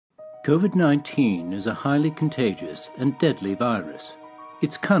COVID-19 is a highly contagious and deadly virus.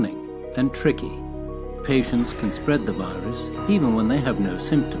 It's cunning and tricky. Patients can spread the virus even when they have no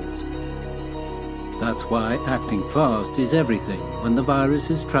symptoms. That's why acting fast is everything when the virus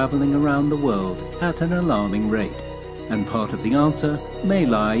is traveling around the world at an alarming rate. And part of the answer may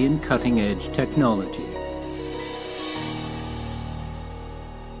lie in cutting-edge technology.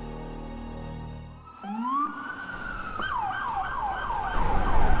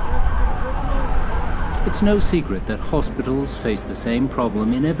 It's no secret that hospitals face the same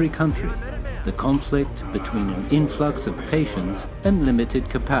problem in every country, the conflict between an influx of patients and limited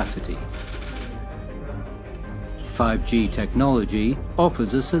capacity. 5G technology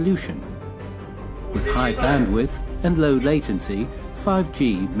offers a solution. With high bandwidth and low latency,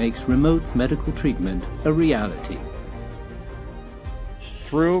 5G makes remote medical treatment a reality.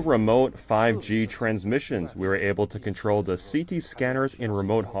 Through remote 5G transmissions, we were able to control the CT scanners in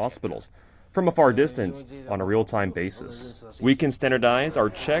remote hospitals from a far distance on a real-time basis. We can standardize our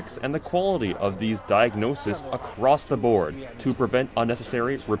checks and the quality of these diagnoses across the board to prevent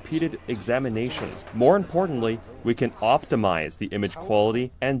unnecessary repeated examinations. More importantly, we can optimize the image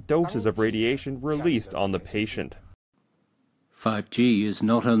quality and doses of radiation released on the patient. 5G is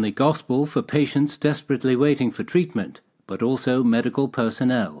not only gospel for patients desperately waiting for treatment, but also medical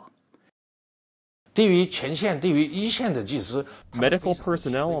personnel. Medical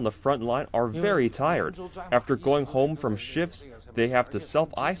personnel on the front line are very tired. After going home from shifts, they have to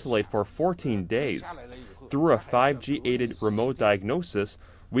self-isolate for 14 days. Through a 5G-aided remote diagnosis,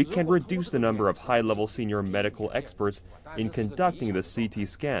 we can reduce the number of high-level senior medical experts in conducting the CT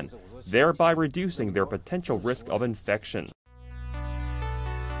scan, thereby reducing their potential risk of infection.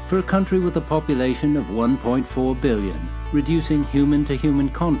 For a country with a population of 1.4 billion, reducing human-to-human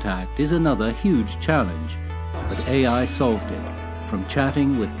contact is another huge challenge. But AI solved it, from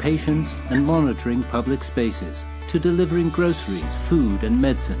chatting with patients and monitoring public spaces, to delivering groceries, food and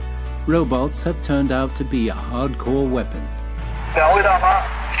medicine. Robots have turned out to be a hardcore weapon. 2位大妈，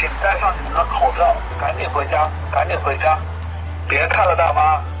请戴上你们的口罩，赶紧回家，赶紧回家。别看了，大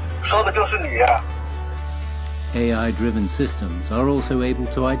妈，说的就是你呀。 AI-driven systems are also able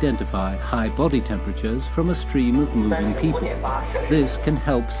to identify high body temperatures from a stream of moving people. This can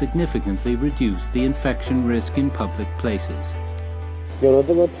help significantly reduce the infection risk in public places. 有了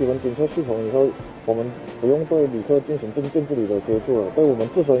这个体温检测系统以后，我们不用对旅客进行近距离的接触了，对我们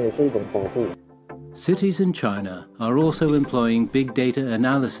自身也是一种保护。 Cities in China are also employing big data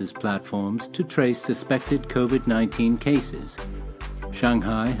analysis platforms to trace suspected COVID-19 cases.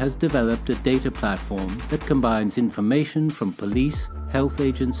 Shanghai has developed a data platform that combines information from police, health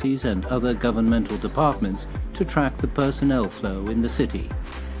agencies and other governmental departments to track the personnel flow in the city.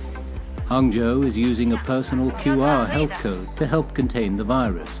 Hangzhou is using a personal QR health code to help contain the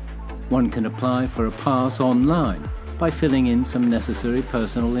virus. One can apply for a pass online by filling in some necessary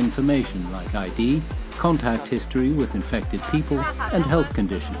personal information like ID, contact history with infected people and health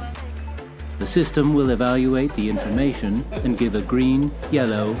condition. The system will evaluate the information and give a green,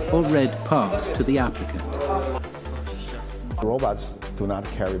 yellow or red pass to the applicant. Robots do not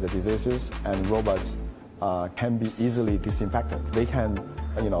carry the diseases, and robots can be easily disinfected. They can,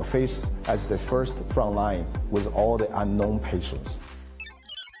 face as the first front line with all the unknown patients.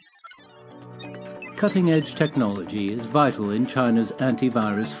 Cutting-edge technology is vital in China's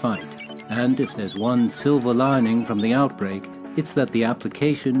antivirus fight, and if there's one silver lining from the outbreak, it's that the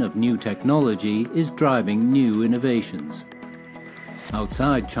application of new technology is driving new innovations.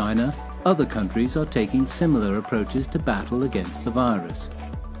 Outside China, other countries are taking similar approaches to battle against the virus.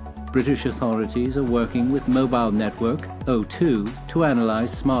 British authorities are working with mobile network O2 to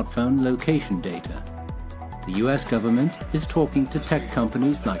analyze smartphone location data. The US government is talking to tech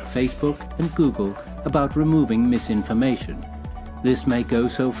companies like Facebook and Google about removing misinformation. This may go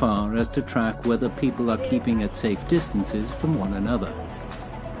so far as to track whether people are keeping at safe distances from one another.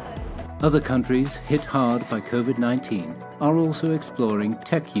 Other countries hit hard by COVID-19 are also exploring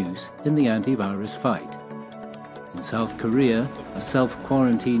tech use in the antivirus fight. In South Korea, a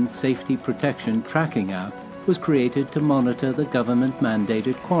self-quarantine safety protection tracking app was created to monitor the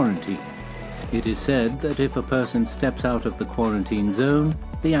government-mandated quarantine. It is said that if a person steps out of the quarantine zone,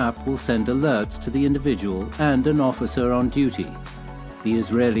 the app will send alerts to the individual and an officer on duty. The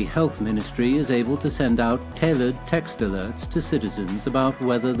Israeli Health Ministry is able to send out tailored text alerts to citizens about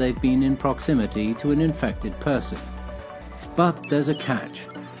whether they've been in proximity to an infected person. But there's a catch.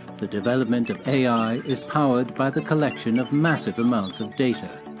 The development of AI is powered by the collection of massive amounts of data.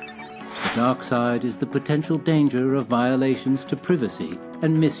 The dark side is the potential danger of violations to privacy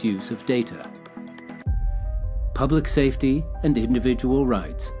and misuse of data. Public safety and individual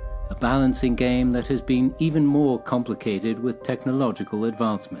rights a balancing game that has been even more complicated with technological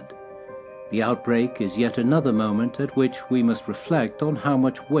advancement. The outbreak is yet another moment at which we must reflect on how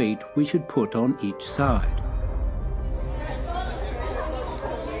much weight we should put on each side.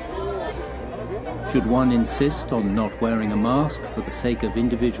 Should one insist on not wearing a mask for the sake of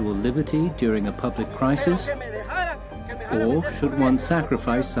individual liberty during a public crisis? Or should one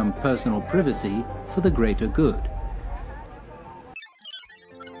sacrifice some personal privacy for the greater good?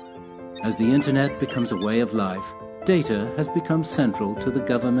 As the internet becomes a way of life, data has become central to the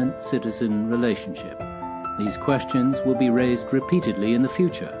government-citizen relationship. These questions will be raised repeatedly in the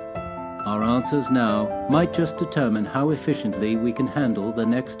future. Our answers now might just determine how efficiently we can handle the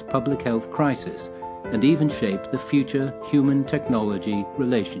next public health crisis and even shape the future human-technology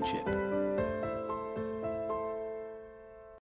relationship.